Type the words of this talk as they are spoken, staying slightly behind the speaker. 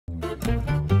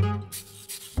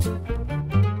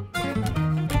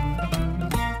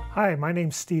Hi, my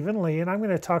name's Stephen Lee, and I'm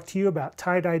going to talk to you about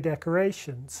tie-dye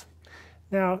decorations.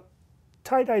 Now,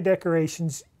 tie-dye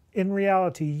decorations, in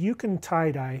reality, you can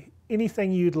tie-dye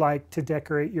anything you'd like to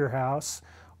decorate your house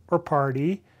or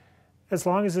party, as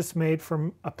long as it's made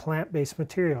from a plant-based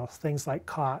material. Things like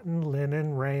cotton,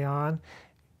 linen, rayon,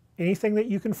 anything that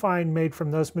you can find made from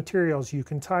those materials you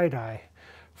can tie-dye.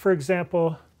 For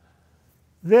example,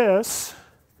 this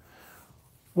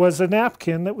was a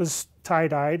napkin that was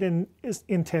tie-dyed and is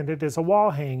intended as a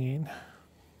wall hanging.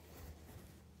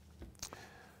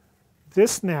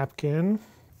 This napkin,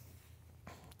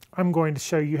 I'm going to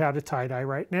show you how to tie-dye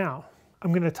right now.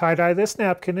 I'm going to tie-dye this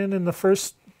napkin, and in the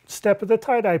first step of the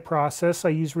tie-dye process, I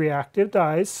use reactive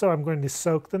dyes. So I'm going to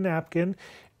soak the napkin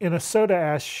in a soda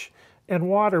ash and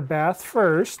water bath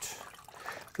first.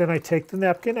 Then I take the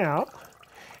napkin out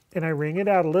and I wring it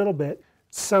out a little bit.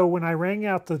 So when I wring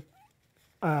out the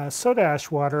soda ash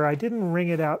water, I didn't wring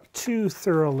it out too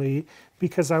thoroughly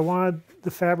because I wanted the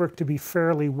fabric to be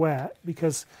fairly wet,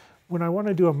 because when I want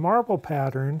to do a marble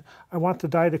pattern, I want the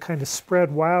dye to kind of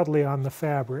spread wildly on the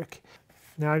fabric.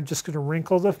 Now I'm just going to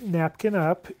wrinkle the napkin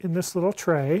up in this little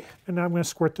tray, and now I'm going to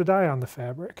squirt the dye on the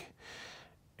fabric.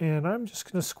 And I'm just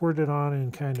going to squirt it on in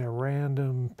kind of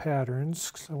random patterns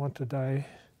because I want the dye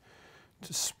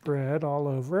to spread all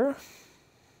over.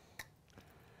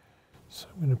 So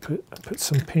I'm going to put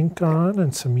some pink on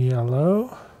and some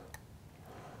yellow.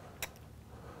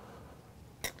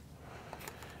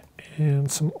 And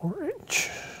some orange.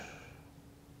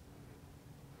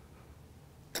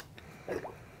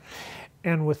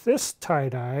 And with this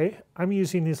tie-dye, I'm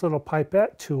using these little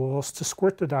pipette tools to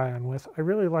squirt the dye on with. I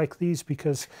really like these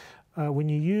because when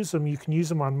you use them, you can use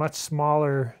them on much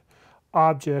smaller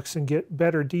objects and get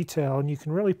better detail, and you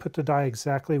can really put the dye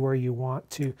exactly where you want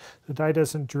to. The dye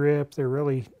doesn't drip. They're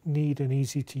really neat and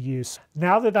easy to use.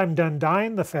 Now that I'm done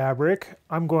dyeing the fabric,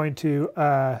 I'm going to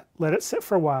let it sit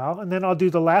for a while, and then I'll do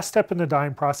the last step in the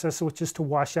dyeing process, which is to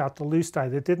wash out the loose dye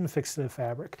that didn't fix the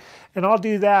fabric. And I'll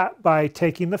do that by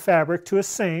taking the fabric to a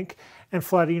sink and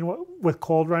flooding with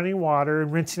cold running water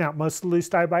and rinsing out most of the loose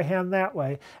dye by hand that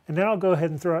way. And then I'll go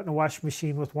ahead and throw it in the washing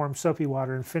machine with warm soapy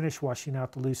water and finish washing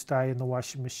out the loose dye in the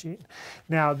washing machine.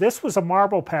 Now, this was a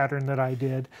marble pattern that I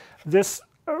did. This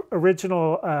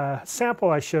original sample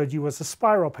I showed you was a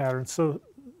spiral pattern, so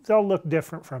they'll look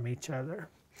different from each other.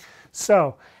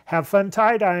 So, have fun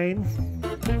tie-dyeing.